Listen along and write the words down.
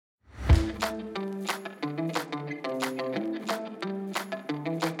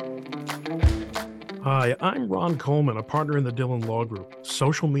Hi, I'm Ron Coleman, a partner in the Dillon Law Group,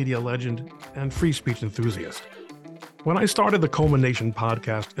 social media legend, and free speech enthusiast. When I started the Coleman Nation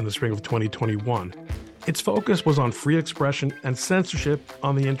podcast in the spring of 2021, its focus was on free expression and censorship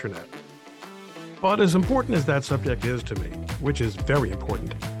on the internet. But as important as that subject is to me, which is very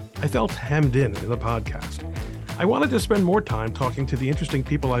important, I felt hemmed in the podcast. I wanted to spend more time talking to the interesting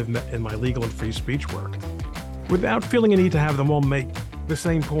people I've met in my legal and free speech work, without feeling a need to have them all make the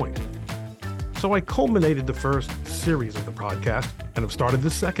same point. So I culminated the first series of the podcast and have started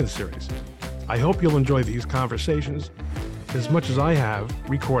the second series. I hope you'll enjoy these conversations as much as I have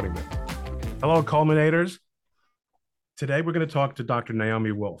recording them. Hello, culminators. Today we're going to talk to Dr.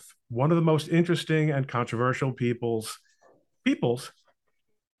 Naomi Wolf, one of the most interesting and controversial people's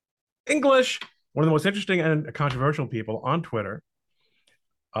English, one of the most interesting and controversial people on Twitter,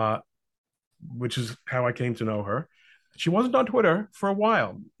 which is how I came to know her. She wasn't on Twitter for a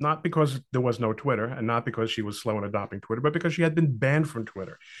while, not because there was no Twitter and not because she was slow in adopting Twitter, but because she had been banned from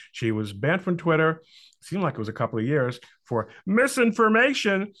Twitter. She was banned from Twitter, it seemed like it was a couple of years, for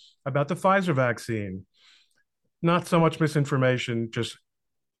misinformation about the Pfizer vaccine. Not so much misinformation, just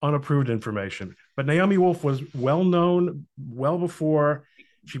unapproved information. But Naomi Wolf was well known well before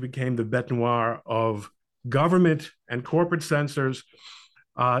she became the bête noire of government and corporate censors.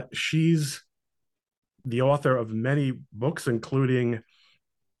 She's the author of many books, including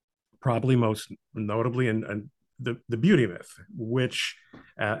probably most notably and the Beauty Myth, which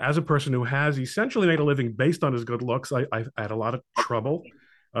as a person who has essentially made a living based on his good looks, I had a lot of trouble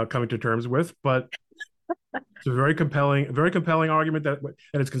coming to terms with, but it's a very compelling argument that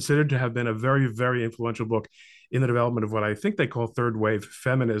it's considered to have been a very, very influential book in the development of what I think they call third wave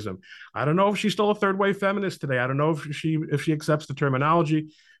feminism. I don't know if she's still a third wave feminist today. I don't know if she accepts the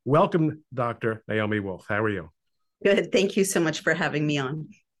terminology. Welcome, Dr. Naomi Wolf. How are you? Good. Thank you so much for having me on.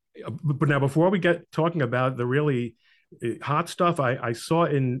 But now, before we get talking about the really hot stuff, I saw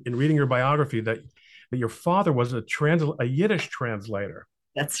in reading your biography that your father was a Yiddish translator.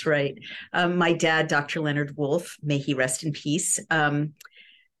 That's right. My dad, Dr. Leonard Wolf, may he rest in peace, for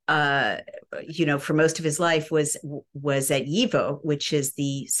most of his life was at YIVO, which is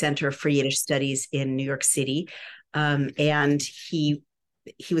the Center for Yiddish Studies in New York City. And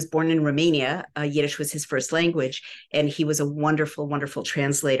he was born in Romania. Yiddish was his first language, and he was a wonderful, wonderful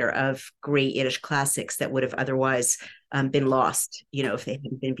translator of great Yiddish classics that would have otherwise been lost, if they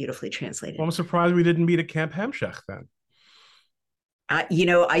hadn't been beautifully translated. Well, I'm surprised we didn't meet at Camp Hemshech then.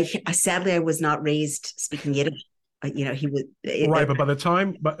 Sadly, I was not raised speaking Yiddish. He was right, but by the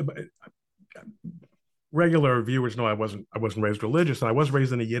time, regular viewers know I wasn't raised religious, and I was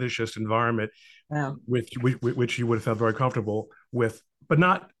raised in a Yiddishist environment, wow, which you would have felt very comfortable with, but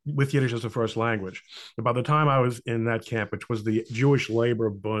not with Yiddish as a first language. And by the time I was in that camp, which was the Jewish Labor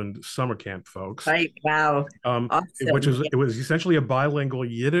Bund summer camp, folks, right? Wow, awesome. It was essentially a bilingual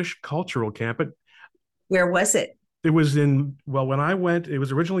Yiddish cultural camp. But where was it? It was when I went, it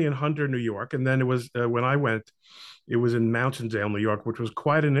was originally in Hunter, New York. And then it was, when I went, it was in Mountaindale, New York, which was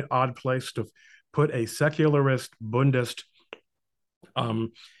quite an odd place to put a secularist, Bundist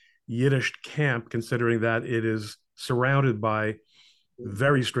Yiddish camp, considering that it is surrounded by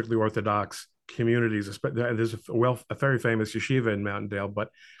very strictly Orthodox communities. There's a very famous yeshiva in Mountaindale, but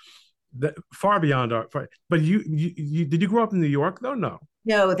far beyond our, but you did you grow up in New York though?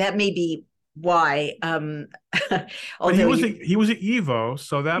 No, that may be why. But he was at YIVO,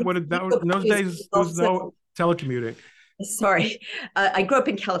 so that would in those days there was no telecommuting. Sorry, I grew up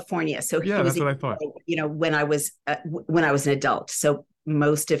in California, so yeah, that's what I thought. When I was an adult, so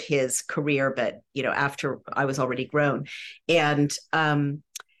most of his career, but after I was already grown, and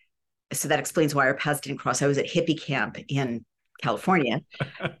so that explains why our paths didn't cross. I was at hippie camp in California.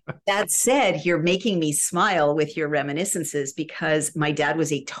 That said, you're making me smile with your reminiscences because my dad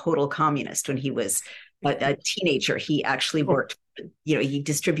was a total communist when he was a teenager. He actually worked, he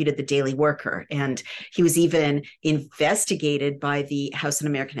distributed the Daily Worker, and he was even investigated by the House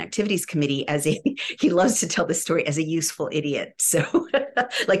Un-American Activities Committee he loves to tell this story, as a useful idiot. So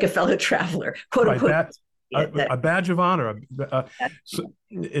like a fellow traveler, quote unquote. A badge of honor. So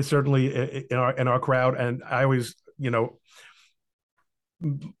it's certainly in our crowd. And I always,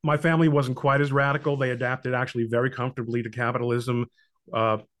 my family wasn't quite as radical. They adapted actually very comfortably to capitalism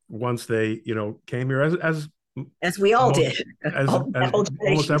once they, came here, as we all did, as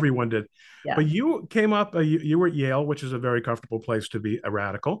almost everyone did. Yeah. But you came up, you were at Yale, which is a very comfortable place to be a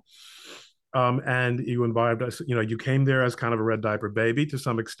radical. And you imbibed us, you came there as kind of a red diaper baby to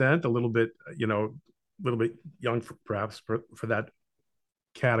some extent, a little bit young perhaps for that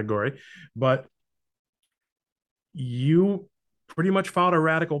category, but you pretty much followed a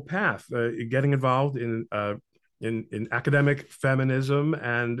radical path, getting involved in academic feminism,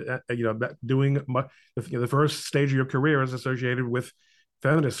 and doing the first stage of your career is associated with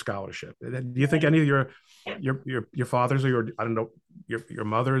feminist scholarship. Do you think any of your father's, or your, I don't know, your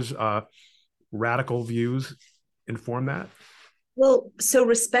mother's radical views inform that? Well, so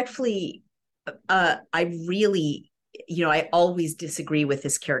respectfully, I really, I always disagree with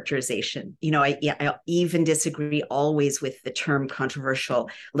this characterization. I even disagree always with the term controversial,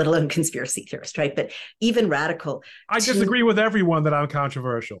 let alone conspiracy theorist, right? But even radical. I disagree with everyone that I'm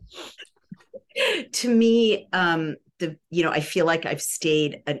controversial. To me, I feel like I've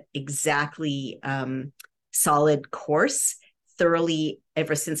stayed an exactly solid course thoroughly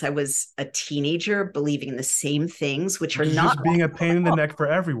ever since I was a teenager, believing in the same things, which are not just being a pain in the neck for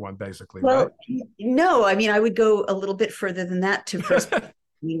everyone, basically. Well, right? No, I mean, I would go a little bit further than that to first. I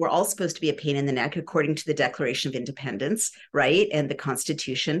mean, we're all supposed to be a pain in the neck according to the Declaration of Independence, right, and the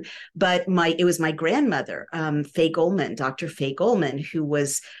Constitution. But it was my grandmother, Faye Goldman, Dr. Faye Goldman, who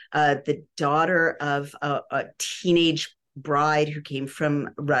was the daughter of a teenage bride who came from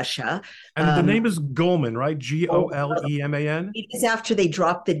Russia. And the name is Goleman, right? Goleman. It is after they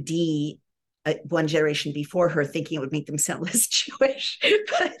dropped the D one generation before her, thinking it would make them sound less Jewish.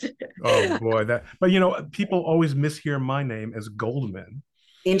 Oh boy, but people always mishear my name as Goldman.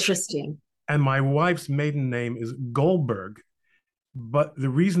 Interesting. And my wife's maiden name is Goldberg. But the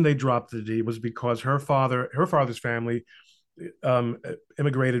reason they dropped the D was because her father's family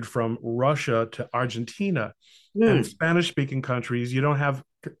immigrated from Russia to Argentina. And in Spanish-speaking countries, you don't have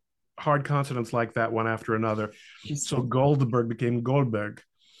hard consonants like that one after another. So Goldberg became Goldberg.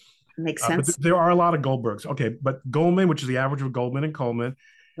 Makes sense. But there are a lot of Goldbergs. Okay, but Goldman, which is the average of Goldman and Coleman.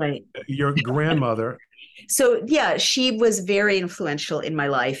 Right. Your grandmother. So, yeah, she was very influential in my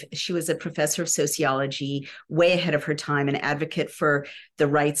life. She was a professor of sociology, way ahead of her time, an advocate for the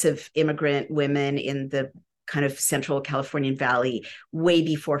rights of immigrant women in the kind of Central Californian Valley, way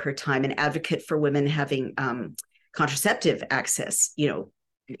before her time, an advocate for women having contraceptive access,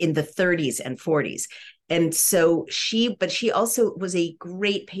 in the 30s and 40s. And so she also was a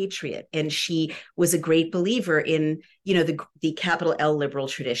great patriot, and she was a great believer in, the capital L liberal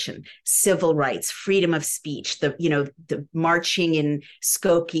tradition, civil rights, freedom of speech, the marching in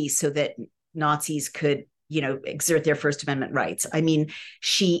Skokie so that Nazis could, exert their First Amendment rights. I mean,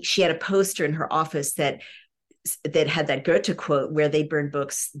 she had a poster in her office that had that Goethe quote, where they burn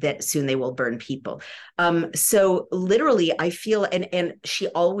books, that soon they will burn people. So literally, I feel, and she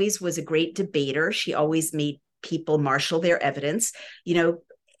always was a great debater. She always made people marshal their evidence,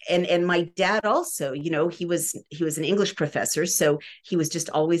 and my dad also, he was an English professor. So he was just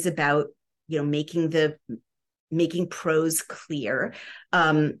always about, making prose clear.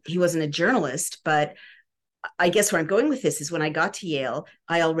 He wasn't a journalist, but I guess where I'm going with this is when I got to Yale,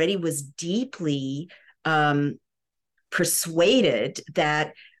 I already was deeply persuaded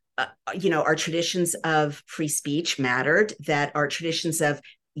that our traditions of free speech mattered, that our traditions of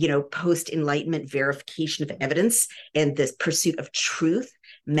post Enlightenment verification of evidence and the pursuit of truth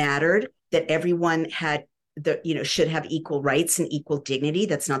mattered, that everyone had should have equal rights and equal dignity.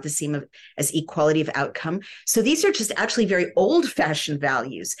 That's not the same as equality of outcome. So these are just actually very old-fashioned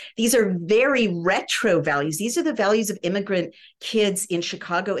values. These are very retro values. These are the values of immigrant kids in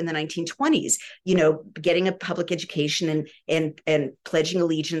Chicago in the 1920s, getting a public education and pledging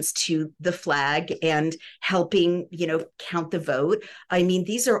allegiance to the flag and helping, count the vote. I mean,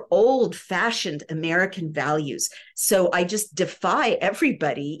 these are old-fashioned American values. So I just defy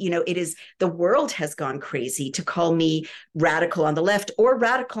everybody. The world has gone crazy to call me radical on the left or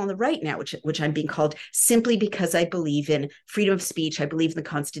radical on the right now, which I'm being called, simply because I believe in freedom of speech. I believe in the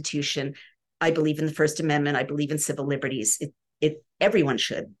Constitution. I believe in the First Amendment. I believe in civil liberties. Everyone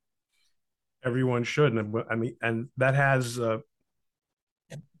should. Everyone should. And I mean, and that has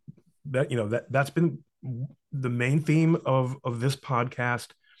that's been the main theme of this podcast.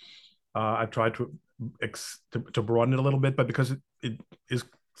 I've tried to broaden it a little bit, but because it is,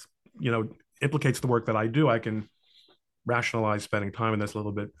 implicates the work that I do, I can rationalize spending time in this a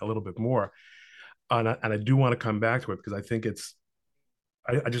little bit more. And I do want to come back to it because I think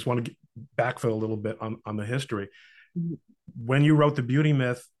I just want to backfill a little bit on the history. When you wrote The Beauty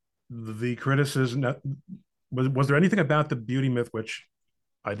Myth, the criticism, was there anything about The Beauty Myth, which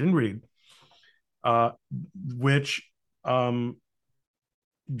I didn't read, which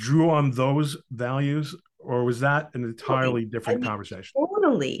drew on those values, or was that an entirely different conversation?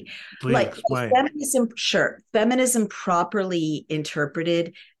 Totally. Please explain. Feminism properly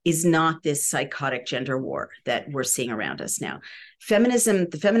interpreted is not this psychotic gender war that we're seeing around us now.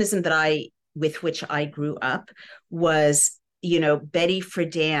 The feminism with which I grew up was Betty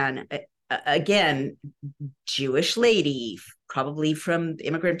Friedan, again, Jewish lady, probably from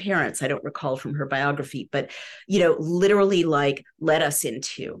immigrant parents. I don't recall from her biography, but literally like let us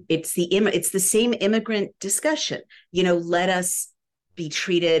into it's the same immigrant discussion. Let us be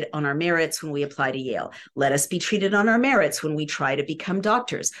treated on our merits when we apply to Yale. Let us be treated on our merits when we try to become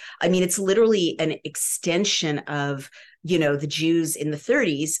doctors. I mean, it's literally an extension of the Jews in the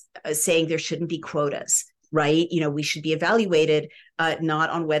 30s saying there shouldn't be quotas. Right. We should be evaluated not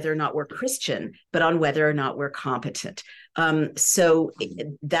on whether or not we're Christian, but on whether or not we're competent. So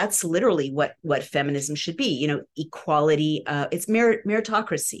that's literally what feminism should be, equality. It's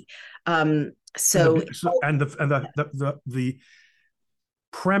meritocracy. The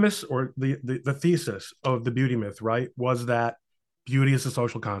premise or the thesis of the beauty myth, right, was that beauty is a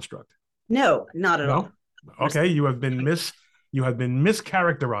social construct. No, not at all. Okay, you have been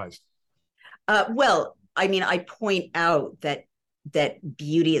mischaracterized. Well, I mean, I point out that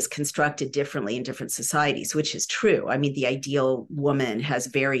beauty is constructed differently in different societies, which is true. I mean, the ideal woman has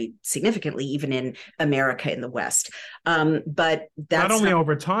varied significantly, even in America in the West. But that's not only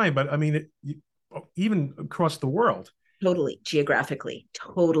over time, but I mean, even across the world. Totally, geographically,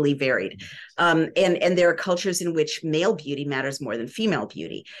 totally varied. And there are cultures in which male beauty matters more than female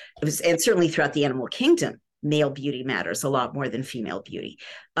beauty. And certainly throughout the animal kingdom, male beauty matters a lot more than female beauty.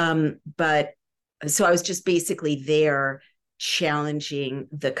 But so I was just basically there challenging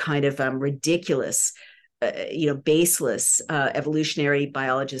the kind of ridiculous, baseless evolutionary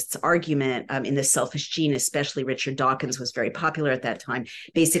biologists' argument in The Selfish Gene. Especially Richard Dawkins was very popular at that time,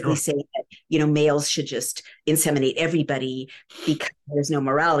 basically saying that, males should just inseminate everybody because there's no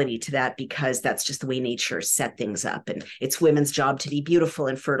morality to that, because that's just the way nature set things up. And it's women's job to be beautiful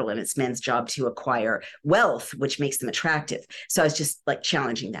and fertile, and it's men's job to acquire wealth, which makes them attractive. So I was just like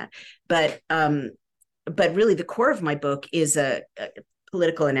challenging that. But really the core of my book is a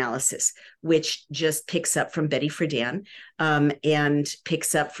political analysis, which just picks up from Betty Friedan and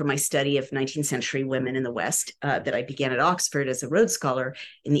picks up from my study of 19th century women in the West that I began at Oxford as a Rhodes Scholar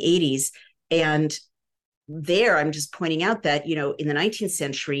in the 80s. And there I'm just pointing out that, in the 19th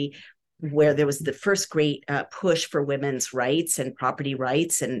century, where there was the first great push for women's rights and property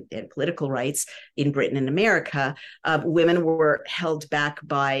rights and political rights in Britain and America, women were held back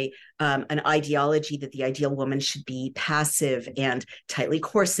by an ideology that the ideal woman should be passive and tightly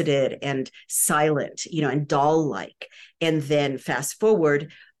corseted and silent, and doll-like. And then fast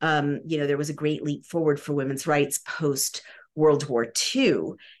forward, there was a great leap forward for women's rights post World War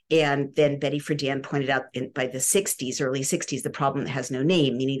II. And then Betty Friedan pointed out by the 60s, early 60s, the problem that has no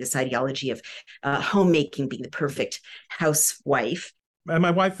name, meaning this ideology of homemaking being the perfect housewife. And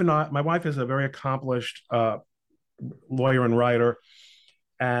my wife is a very accomplished lawyer and writer.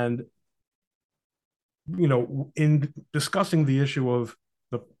 And, in discussing the issue of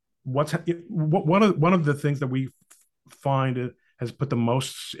one of the things that we find has put the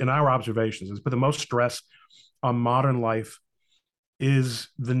most, in our observations, has put the most stress on modern life is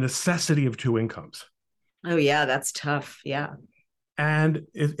the necessity of two incomes. Oh yeah, that's tough. Yeah, but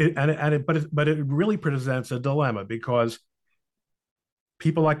it really presents a dilemma, because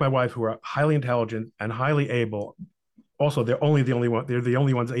people like my wife, who are highly intelligent and highly able, also they're the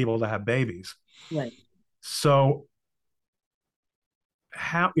only ones able to have babies. Right. So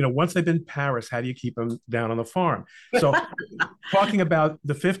how, once they've been Paris, how do you keep them down on the farm? So talking about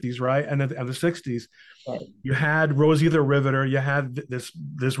the 50s, right, and the 60s, right. You had Rosie the Riveter, you had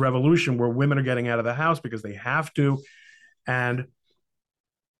this revolution where women are getting out of the house because they have to, and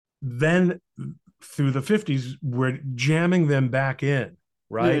then through the 50s we're jamming them back in,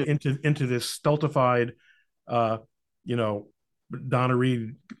 right, into this stultified, Donna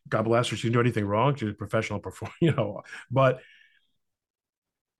Reed, God bless her, she didn't do anything wrong, she's a professional performer, but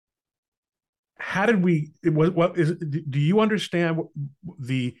how did we? Do you understand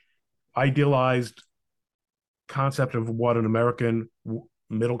the idealized concept of what an American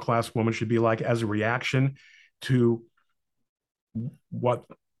middle class woman should be like as a reaction to what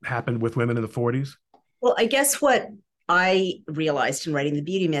happened with women in the 40s? Well, I guess what I realized in writing The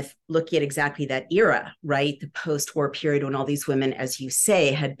Beauty Myth, looking at exactly that era, right, the post-war period when all these women, as you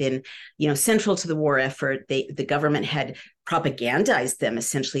say, had been, central to the war effort. The government had propagandized them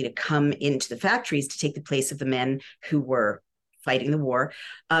essentially to come into the factories to take the place of the men who were fighting the war.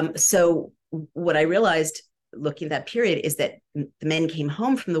 So what I realized looking at that period is that the men came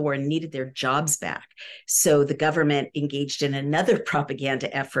home from the war and needed their jobs back. So the government engaged in another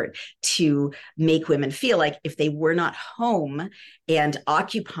propaganda effort to make women feel like if they were not home and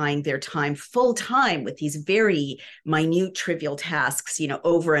occupying their time full time with these very minute, trivial tasks,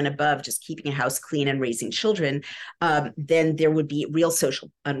 over and above just keeping a house clean and raising children, then there would be real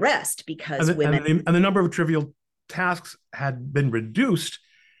social unrest because women. And the number of trivial tasks had been reduced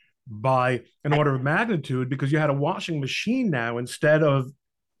by an order of magnitude because you had a washing machine now instead of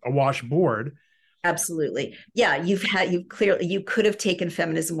a washboard. Absolutely. Yeah, you could have taken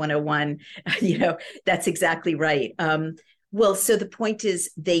Feminism 101. That's exactly right. Well, so the point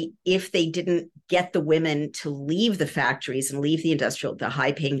is if they didn't get the women to leave the factories and leave the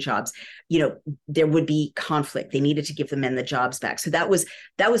high paying jobs, there would be conflict. They needed to give the men the jobs back. So that was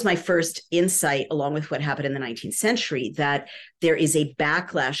my first insight, along with what happened in the 19th century, that there is a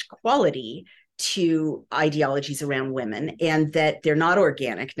backlash quality to ideologies around women, and that they're not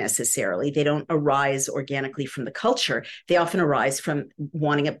organic necessarily. They don't arise organically from the culture. They often arise from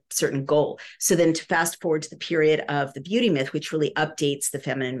wanting a certain goal. So then to fast forward to the period of the beauty myth, which really updates the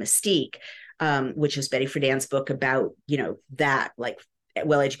feminine mystique, which is Betty Friedan's book about, that, like,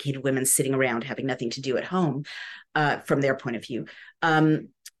 well-educated women sitting around having nothing to do at home, from their point of view.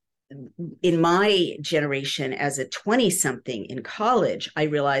 In my generation, as a 20-something in college, I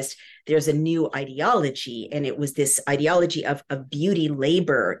realized there's a new ideology, and it was this ideology of beauty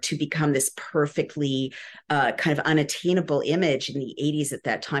labor to become this perfectly kind of unattainable image. In the 80s at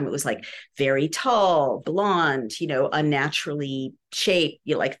that time, it was like very tall, blonde, unnaturally shaped,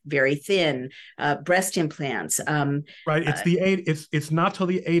 like very thin, breast implants. Right. It's not till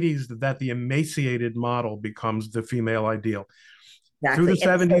the 80s that the emaciated model becomes the female ideal. Exactly. Through the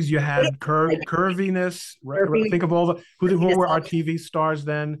 70s, you had curviness. Right? Think of all who were our TV stars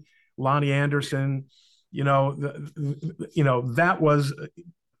then. Lonnie Anderson, that was,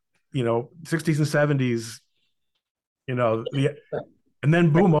 60s and 70s, and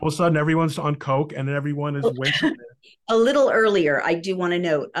then boom, all of a sudden everyone's on coke and everyone is wasted. A little earlier, I do want to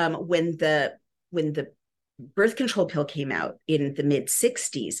note, when the birth control pill came out in the mid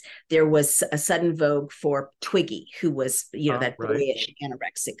 60s, there was a sudden vogue for Twiggy, who was, that boyish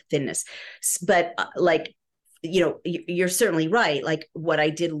anorexic thinness. But you're certainly right. Like, what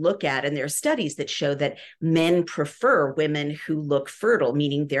I did look at, and there are studies that show that men prefer women who look fertile,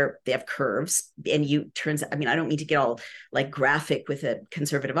 meaning they have curves. And I don't mean to get all like graphic with a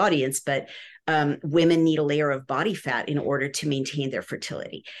conservative audience, but women need a layer of body fat in order to maintain their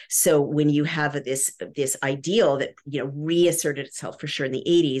fertility. So when you have this ideal that reasserted itself for sure in the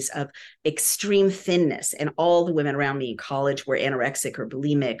 80s of extreme thinness, and all the women around me in college were anorexic or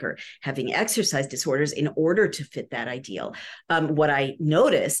bulimic or having exercise disorders in order to fit that ideal, what I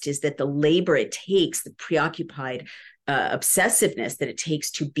noticed is that the labor it takes, the preoccupied obsessiveness that it takes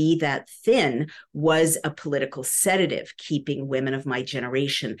to be that thin, was a political sedative, keeping women of my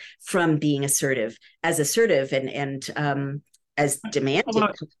generation from being assertive and as demanding.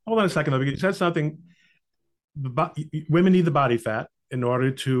 Hold on a second, though, because you said something. Women need the body fat in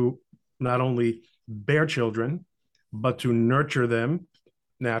order to not only bear children, but to nurture them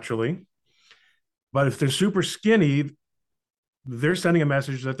naturally. But if they're super skinny, they're sending a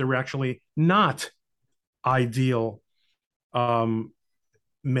message that they're actually not ideal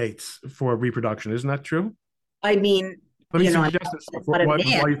mates for reproduction. Isn't that true? I mean, let me suggest this before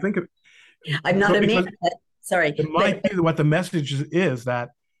you think of it. I'm not a man. Sorry, it might be what the message is, that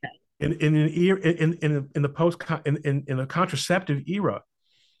in the post in the contraceptive era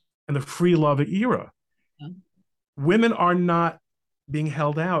and the free love era, women are not being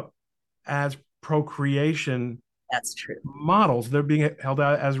held out as procreation. That's true. Models. They're being held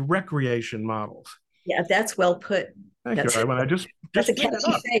out as recreation models. Yeah, that's well put. Thank you. I just that's a catchy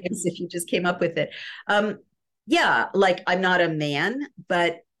phrase if you just came up with it. Yeah, like, I'm not a man,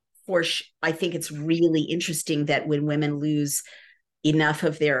 but I think it's really interesting that when women lose enough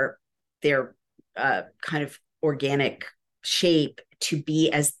of their kind of organic shape to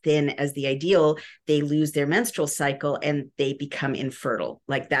be as thin as the ideal, they lose their menstrual cycle and they become infertile.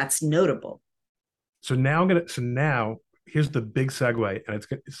 Like, that's notable. So now here's the big segue, and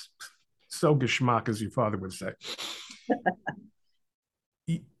it's so geschmack, as your father would say.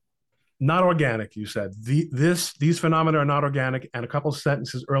 Not organic, you said. These phenomena are not organic. And a couple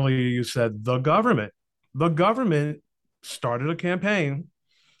sentences earlier, you said the government started a campaign.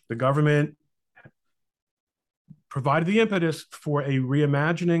 The government provided the impetus for a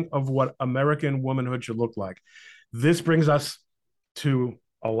reimagining of what American womanhood should look like. This brings us to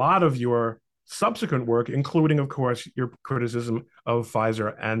a lot of your subsequent work, including, of course, your criticism of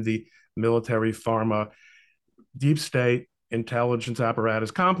Pfizer and the military pharma deep state intelligence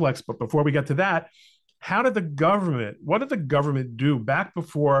apparatus complex. But before we get to that, what did the government do back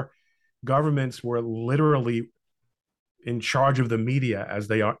before governments were literally in charge of the media as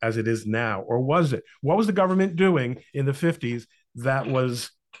it is now? Or was it? What was the government doing in the 50s that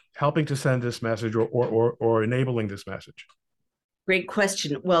was helping to send this message or enabling this message? Great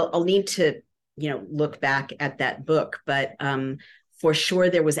question. Well, I'll need to, look back at that book, but for sure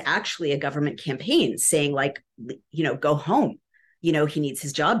there was actually a government campaign saying, like, go home. He needs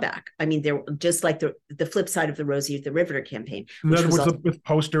his job back. I mean, they're just like the flip side of the Rosie the Riveter campaign, which was also, with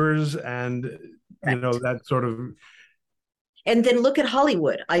posters and correct. That sort of. And then look at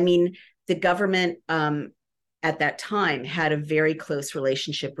Hollywood. I mean, the government at that time had a very close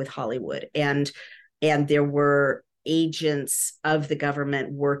relationship with Hollywood, and there were agents of the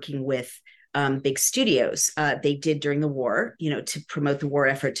government working with big studios. They did during the war, to promote the war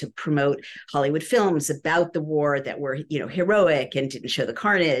effort, to promote Hollywood films about the war that were, heroic and didn't show the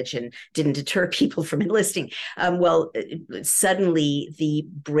carnage and didn't deter people from enlisting. Suddenly the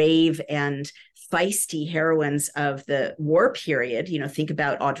brave and feisty heroines of the war period, think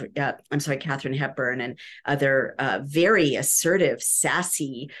about Katharine Hepburn and other very assertive,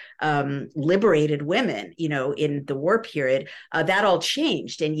 sassy, liberated women, in the war period, that all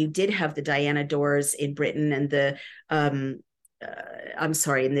changed. And you did have the Diana Dors in Britain and the, in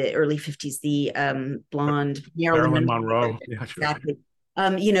the early 50s, the blonde Marilyn Monroe. Yeah, sure. Exactly.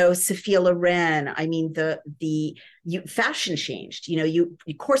 Sophia Loren. I mean, fashion changed.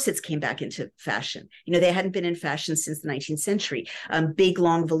 Corsets came back into fashion. They hadn't been in fashion since the 19th century. Big,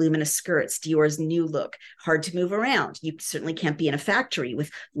 long, voluminous skirts, Dior's new look, hard to move around. You certainly can't be in a factory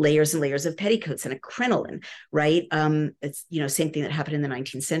with layers and layers of petticoats and a crinoline, right? It's, same thing that happened in the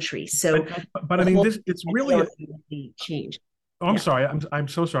 19th century. So, but I mean, it's really changed. Oh, I'm sorry. I'm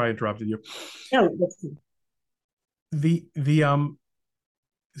so sorry I interrupted you. No,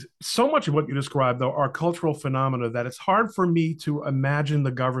 so much of what you described, though, are cultural phenomena that it's hard for me to imagine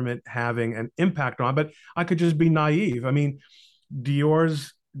the government having an impact on, but I could just be naive. I mean,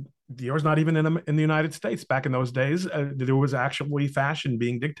 Dior's not even in the United States. Back in those days, there was actually fashion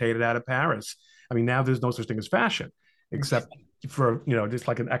being dictated out of Paris. I mean, now there's no such thing as fashion, except for, just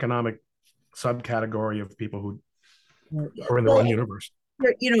like an economic subcategory of people who are in their own universe.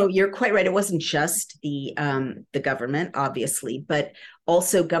 You're quite right. It wasn't just the government, obviously, but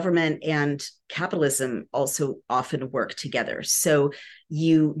also government and capitalism also often work together. So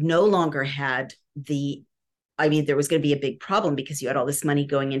you no longer had there was going to be a big problem because you had all this money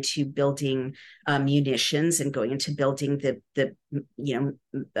going into building munitions and going into building the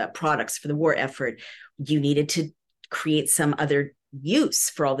products for the war effort. You needed to create some other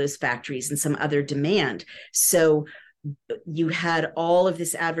use for all those factories and some other demand. So you had all of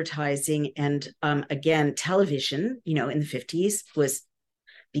this advertising and again, television, in the 50s was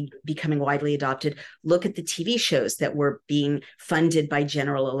becoming widely adopted. Look at the TV shows that were being funded by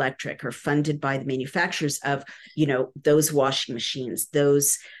General Electric or funded by the manufacturers of, those washing machines,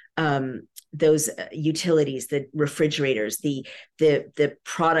 those utilities, the refrigerators, the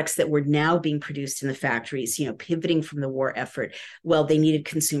products that were now being produced in the factories, pivoting from the war effort. Well, they needed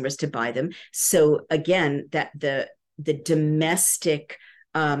consumers to buy them. So again, that the domestic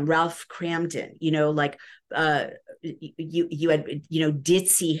Ralph Cramden, you had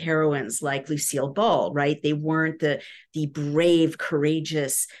ditzy heroines like Lucille Ball, right? They weren't the brave,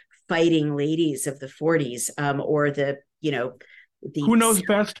 courageous, fighting ladies of the 40s, or the who knows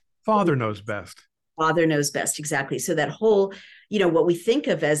best? Father knows best. Father knows best, exactly. So that whole, what we think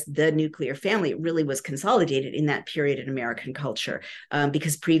of as the nuclear family, it really was consolidated in that period in American culture,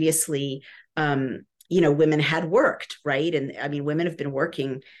 because previously, women had worked, right? And I mean, women have been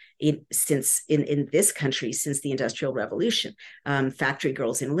working in this country since the Industrial Revolution, factory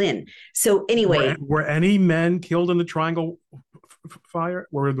girls in Lynn. So anyway, were any men killed in the Triangle Fire?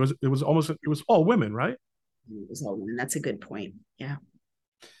 Where it was all women, right? It was all women. That's a good point. Yeah.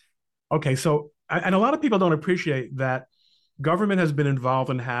 Okay, so and a lot of people don't appreciate that government has been involved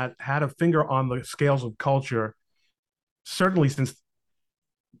and had a finger on the scales of culture, certainly since.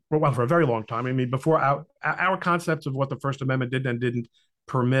 Well, for a very long time. I mean, before our concepts of what the First Amendment did and didn't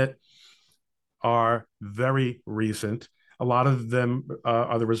permit are very recent. A lot of them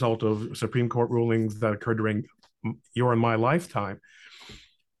are the result of Supreme Court rulings that occurred during your and my lifetime.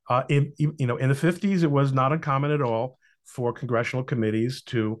 In the 50s, it was not uncommon at all for congressional committees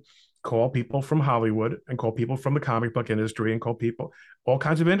to call people from Hollywood and call people from the comic book industry and call people, all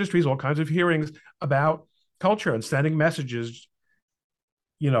kinds of industries, all kinds of hearings about culture and sending messages,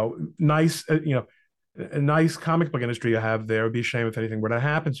 nice, a nice comic book industry you have there. It would be a shame if anything were to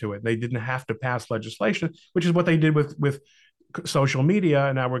happen to it. They didn't have to pass legislation, which is what they did with social media.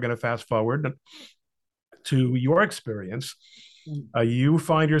 And now we're going to fast forward to your experience. You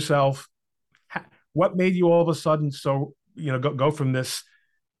find yourself, what made you all of a sudden so, go from this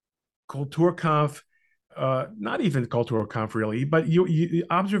Kulturkampf, not even Kulturkampf really, but you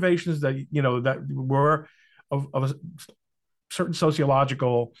observations that, that were of a certain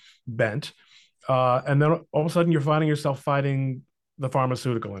sociological bent. And then all of a sudden you're finding yourself fighting the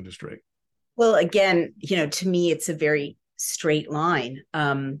pharmaceutical industry. Well, again, to me, it's a very straight line.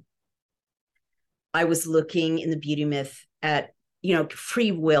 I was looking in the beauty myth at,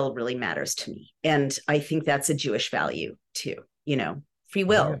 free will really matters to me. And I think that's a Jewish value too, free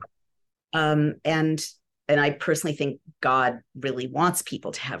will. And I personally think God really wants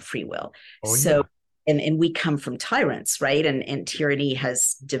people to have free will. And we come from tyrants, right? And tyranny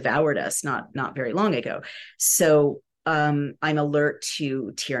has devoured us not very long ago. So I'm alert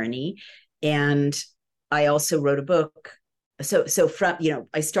to tyranny. And I also wrote a book. So from,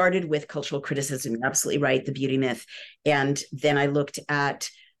 I started with cultural criticism, you're absolutely right, the beauty myth. And then I looked at,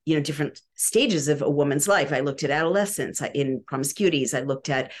 different stages of a woman's life. I looked at adolescence in promiscuities. I looked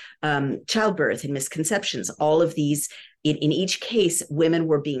at childbirth and misconceptions. All of these, in each case, women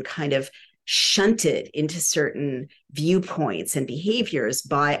were being kind of shunted into certain viewpoints and behaviors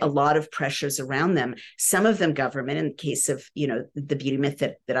by a lot of pressures around them. Some of them government, in the case of, the beauty myth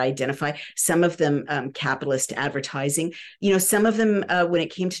that I identify, some of them capitalist advertising, some of them when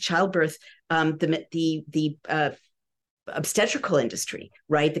it came to childbirth, the obstetrical industry,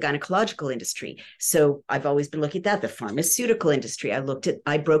 right? The gynecological industry. So I've always been looking at that, the pharmaceutical industry.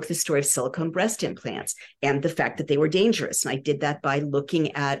 I broke the story of silicone breast implants and the fact that they were dangerous. And I did that by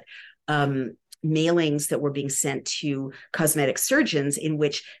looking at mailings that were being sent to cosmetic surgeons in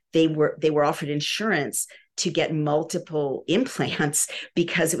which they were offered insurance to get multiple implants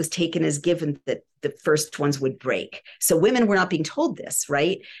because it was taken as given that the first ones would break. So women were not being told this,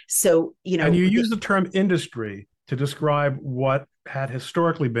 right? So, and you use the term industry to describe what had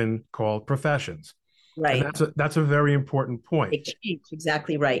historically been called professions. Right. And that's a very important point.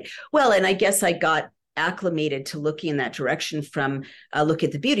 Exactly right. Well, and I guess I got acclimated to looking in that direction from a look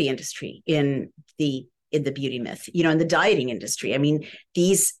at the beauty industry in the beauty myth, in the dieting industry. I mean,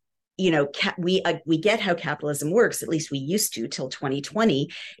 these, we get how capitalism works, at least we used to till 2020.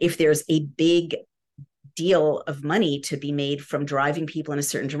 If there's a big deal of money to be made from driving people in a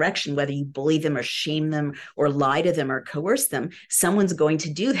certain direction, whether you bully them or shame them or lie to them or coerce them, someone's going to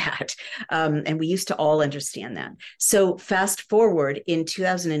do that. And we used to all understand that. So fast forward in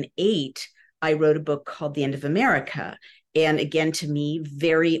 2008, I wrote a book called The End of America. And again, to me,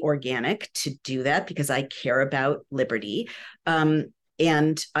 very organic to do that because I care about liberty. I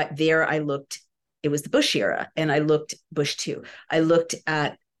looked, it was the Bush era, and I looked Bush too. I looked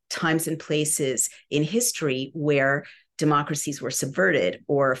at times and places in history where democracies were subverted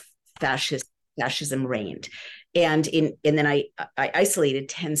or fascism reigned. And then I isolated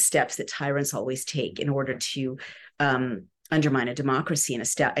 10 steps that tyrants always take in order to undermine a democracy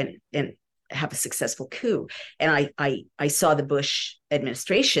and have a successful coup. And I saw the Bush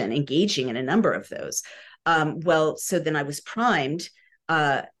administration engaging in a number of those. So then I was primed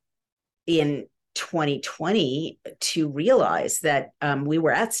in 2020 to realize that we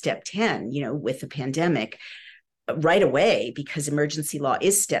were at step 10, with the pandemic right away, because emergency law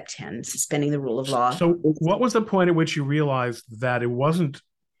is step 10, suspending the rule of law. So what was the point at which you realized that it wasn't,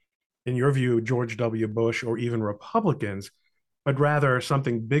 in your view, George W. Bush or even Republicans, but rather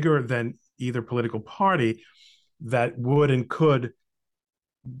something bigger than either political party that would and could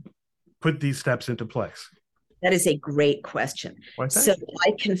put these steps into place? That is a great question. So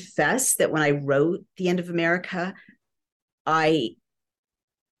I confess that when I wrote The End of America, I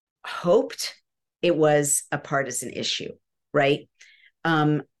hoped it was a partisan issue, right?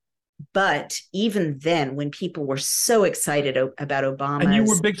 But even then, when people were so excited about Obama, and you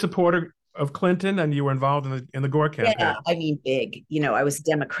were a big supporter of Clinton, and you were involved in the Gore campaign. Yeah, I mean, big. I was a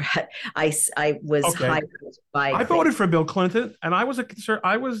Democrat. I was hired by. I voted for Bill Clinton, and I was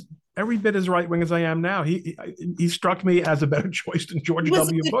every bit as right wing as I am now. He struck me as a better choice than George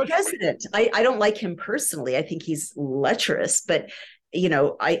W. Bush. President. I don't like him personally. I think he's lecherous, but he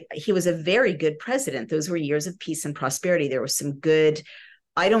was a very good president. Those were years of peace and prosperity. There was some good.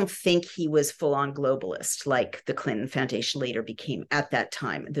 I don't think he was full-on globalist like the Clinton Foundation later became at that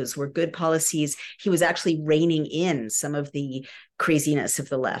time. Those were good policies. He was actually reining in some of the craziness of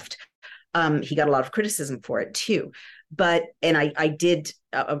the left. He got a lot of criticism for it too. And I did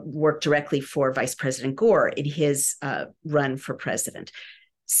work directly for Vice President Gore in his run for president.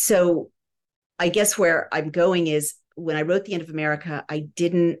 So I guess where I'm going is when I wrote The End of America, I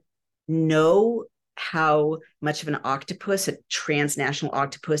didn't know how much of an octopus, a transnational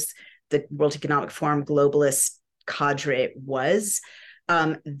octopus, the World Economic Forum globalist cadre was.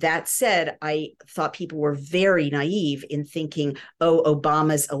 That said, I thought people were very naive in thinking, oh,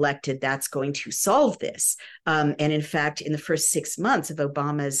 Obama's elected, that's going to solve this. And in fact, in the first 6 months of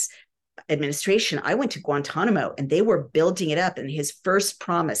Obama's administration, I went to Guantanamo and they were building it up. And his first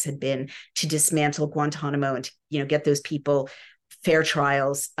promise had been to dismantle Guantanamo and to, get those people fair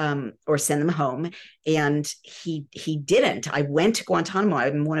trials, or send them home. And he didn't. I went to Guantanamo.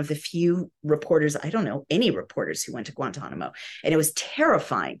 I'm one of the few reporters, I don't know any reporters who went to Guantanamo. And it was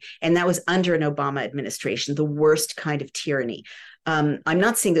terrifying. And that was under an Obama administration, the worst kind of tyranny. I'm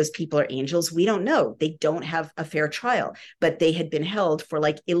not saying those people are angels. We don't know. They don't have a fair trial, but they had been held for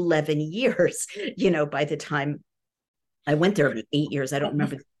like 11 years, by the time I went there, 8 years. I don't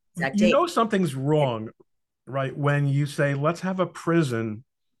remember the exact date. Something's wrong, right? When you say, let's have a prison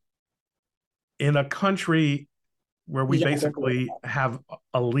in a country where we basically have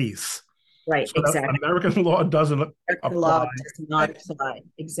a lease. Right, so exactly. American law doesn't apply. Law does not apply.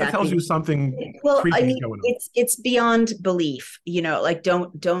 Exactly. That tells you something. Well, I mean, it's beyond belief. Like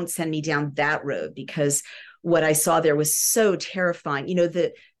don't send me down that road, because what I saw there was so terrifying.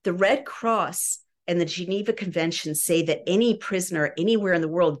 The Red Cross and the Geneva Convention say that any prisoner anywhere in the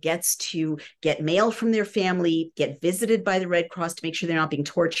world gets to get mail from their family, get visited by the Red Cross to make sure they're not being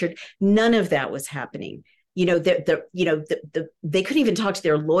tortured. None of that was happening. They couldn't even talk to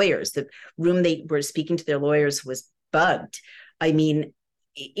their lawyers. The room they were speaking to their lawyers was bugged. I mean,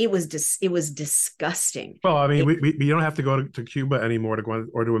 it was disgusting. Well, I mean, we don't have to go to Cuba anymore to go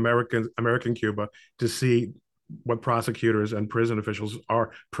or to American Cuba to see what prosecutors and prison officials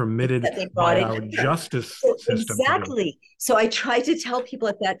are permitted by our justice system. Exactly. So I tried to tell people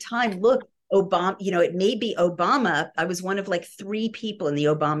at that time, look, Obama, it may be Obama. I was one of like 3 people in the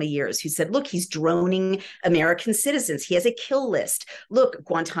Obama years who said, look, he's droning American citizens. He has a kill list. Look,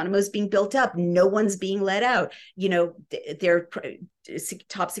 Guantanamo's being built up. No one's being let out. There are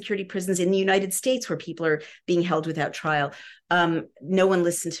top security prisons in the United States where people are being held without trial. No one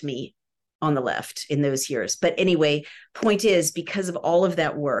listened to me on the left in those years. But anyway, point is, because of all of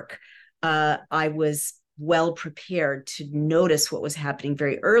that work, I was well prepared to notice what was happening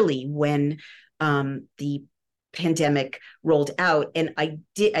very early when the pandemic rolled out. And I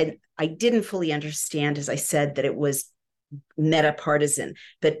didn't fully understand, as I said, that it was meta-partisan,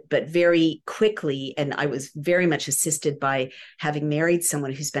 but very quickly, and I was very much assisted by having married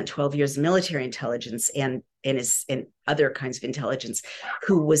someone who spent 12 years in military intelligence and other kinds of intelligence,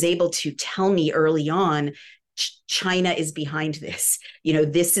 who was able to tell me early on, China is behind this.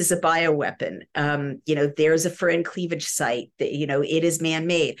 This is a bioweapon. There's a furin cleavage site that, it is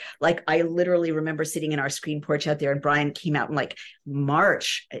man-made. Like, I literally remember sitting in our screen porch out there, and Brian came out in like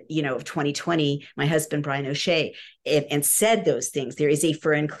March, of 2020, my husband, Brian O'Shea, and said those things. There is a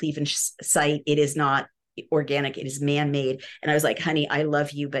furin cleavage site. It is not organic. It is man-made. And I was like, honey, I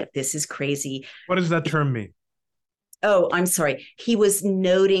love you, but this is crazy. What does that term mean? Oh, I'm sorry. He was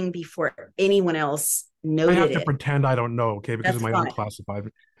noting before anyone else noted. I have to pretend I don't know, okay, because of my unclassified.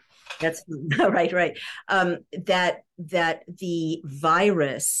 That's right. That the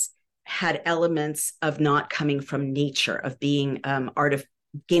virus had elements of not coming from nature, of being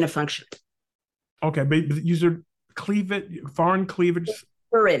gain of function. Okay, but use cleavage, foreign cleavage.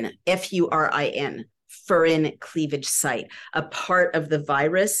 Furin, Furin, furin cleavage site, a part of the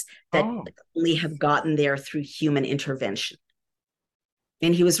virus that only have gotten there through human intervention.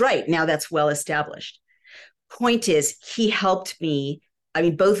 And he was right. Now that's well established. Point is, he helped me. I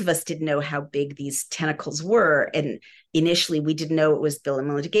mean, both of us didn't know how big these tentacles were. And initially, we didn't know it was Bill and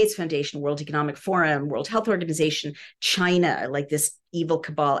Melinda Gates Foundation, World Economic Forum, World Health Organization, China, like this evil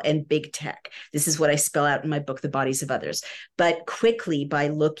cabal, and big tech. This is what I spell out in my book, The Bodies of Others. But quickly, by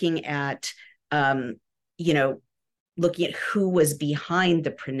looking at, looking at who was behind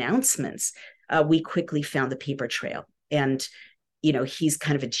the pronouncements, we quickly found the paper trail. And, he's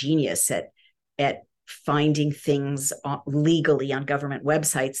kind of a genius at finding things legally on government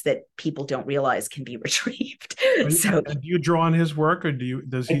websites that people don't realize can be retrieved. So, do you draw on his work, or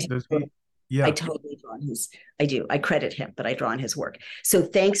does he? Yeah, I totally draw on his. I do. I credit him, but I draw on his work. So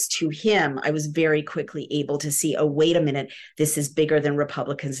thanks to him, I was very quickly able to see, oh, wait a minute, this is bigger than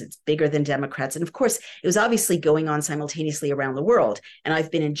Republicans. It's bigger than Democrats. And of course, it was obviously going on simultaneously around the world. And I've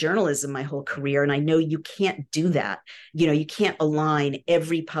been in journalism my whole career, and I know you can't do that. You can't align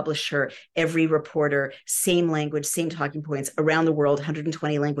every publisher, every reporter, same language, same talking points around the world,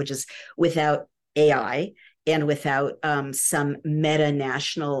 120 languages, without AI and without some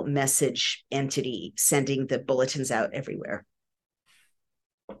meta-national message entity sending the bulletins out everywhere.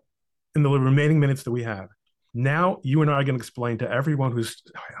 In the remaining minutes that we have, now you and I are going to explain to everyone who's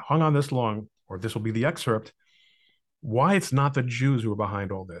hung on this long, or this will be the excerpt, why it's not the Jews who are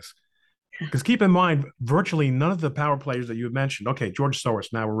behind all this. Because keep in mind, virtually none of the power players that you have mentioned, okay, George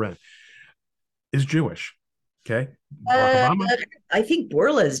Soros, now we're in, is Jewish. Okay. I think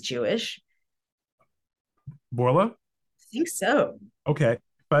Bourla is Jewish. Bourla? I think so. Okay.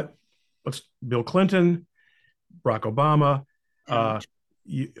 But let's Bill Clinton, Barack Obama,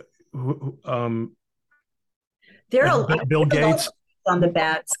 there are Bill Gates on the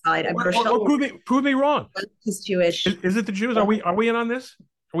bad side. Prove me wrong. He's Jewish. Is it the Jews? Are we in on this?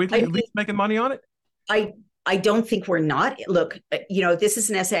 Are we at least making money on it? I don't think we're not. Look, this is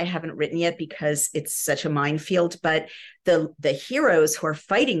an essay I haven't written yet because it's such a minefield, but the heroes who are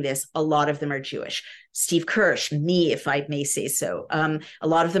fighting this, a lot of them are Jewish. Steve Kirsch, me, if I may say so. A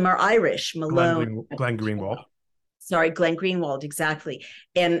lot of them are Irish. Malone. Glenn Greenwald. Sorry, Glenn Greenwald, exactly.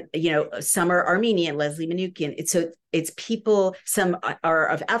 And, some are Armenian, Leslie Manookian. It's people, some are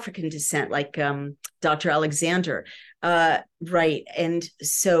of African descent, like Dr. Alexander. Right. And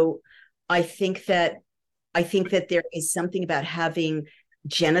so I think that there is something about having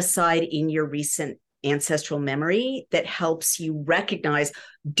genocide in your recent ancestral memory that helps you recognize,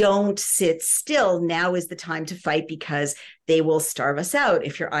 don't sit still. Now is the time to fight, because they will starve us out.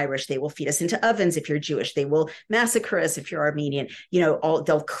 If you're Irish, they will feed us into ovens. If you're Jewish, they will massacre us. If you're Armenian,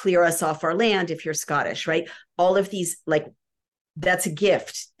 they'll clear us off our land. If you're Scottish, right? All of these, that's a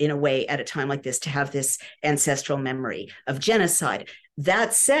gift in a way at a time like this, to have this ancestral memory of genocide.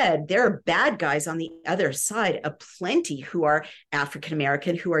 That said, there are bad guys on the other side, aplenty, who are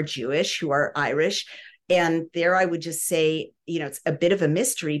African-American, who are Jewish, who are Irish. And there I would just say, it's a bit of a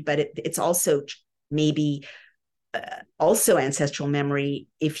mystery, but it's also maybe also ancestral memory.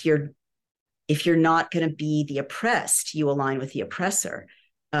 If you're not going to be the oppressed, you align with the oppressor.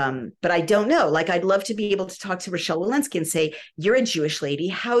 But I don't know. I'd love to be able to talk to Rochelle Walensky and say, you're a Jewish lady.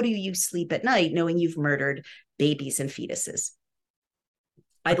 How do you sleep at night knowing you've murdered babies and fetuses?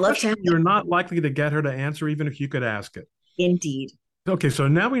 I'd love to. You're not likely to get her to answer, even if you could ask it. Indeed. Okay, so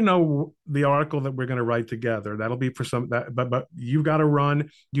now we know the article that we're going to write together. That'll be for but you've got to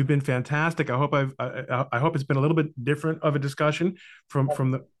run. You've been fantastic. I hope I hope it's been a little bit different of a discussion for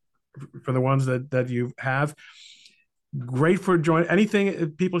the ones that you have. Great for joining.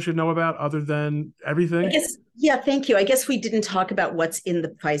 Anything people should know about other than everything? Thank you. I guess we didn't talk about what's in the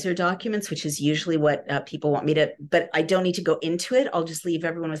Pfizer documents, which is usually what people want me to, but I don't need to go into it. I'll just leave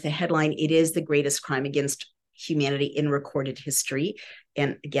everyone with the headline. It is the greatest crime against humanity in recorded history.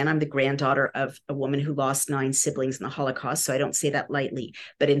 And again, I'm the granddaughter of a woman who lost 9 siblings in the Holocaust, so I don't say that lightly.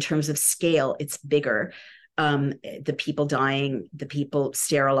 But in terms of scale, it's bigger. The people dying, the people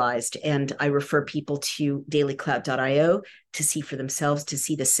sterilized. And I refer people to dailyclout.io to see for themselves, to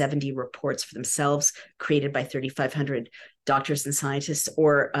see the 70 reports for themselves created by 3,500 doctors and scientists,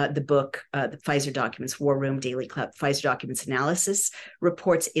 or the book, the Pfizer Documents, War Room, Daily Clout, Pfizer Documents Analysis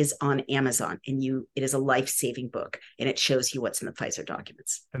Reports, is on Amazon. And it is a life-saving book, and it shows you what's in the Pfizer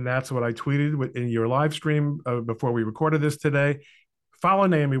documents. And that's what I tweeted in your live stream before we recorded this today. Follow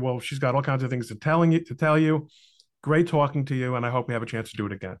Naomi Wolf. She's got all kinds of things to tell you. Great talking to you, and I hope we have a chance to do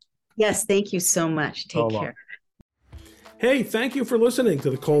it again. Yes, thank you so much. Take care. Hey, thank you for listening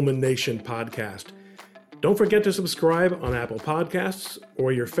to the Coleman Nation podcast. Don't forget to subscribe on Apple Podcasts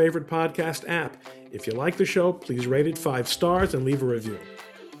or your favorite podcast app. If you like the show, please rate it 5 stars and leave a review.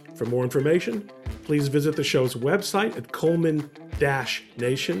 For more information, please visit the show's website at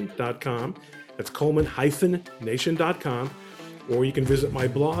coleman-nation.com. That's coleman-nation.com. Or you can visit my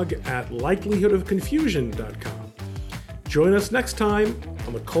blog at likelihoodofconfusion.com. Join us next time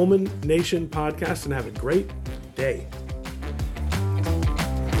on the Coleman Nation podcast and have a great day.